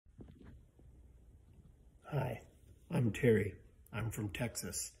Hi, I'm Terry. I'm from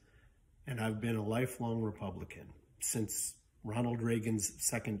Texas, and I've been a lifelong Republican since Ronald Reagan's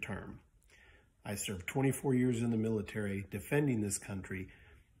second term. I served 24 years in the military defending this country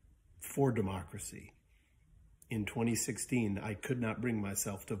for democracy. In 2016, I could not bring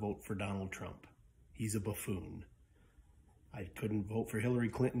myself to vote for Donald Trump. He's a buffoon. I couldn't vote for Hillary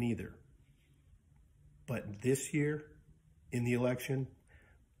Clinton either. But this year, in the election,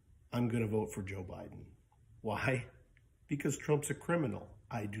 I'm going to vote for Joe Biden. Why? Because Trump's a criminal.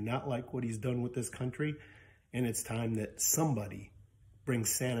 I do not like what he's done with this country, and it's time that somebody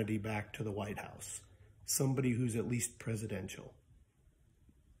brings sanity back to the White House. Somebody who's at least presidential.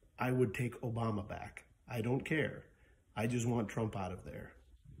 I would take Obama back. I don't care. I just want Trump out of there.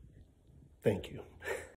 Thank you.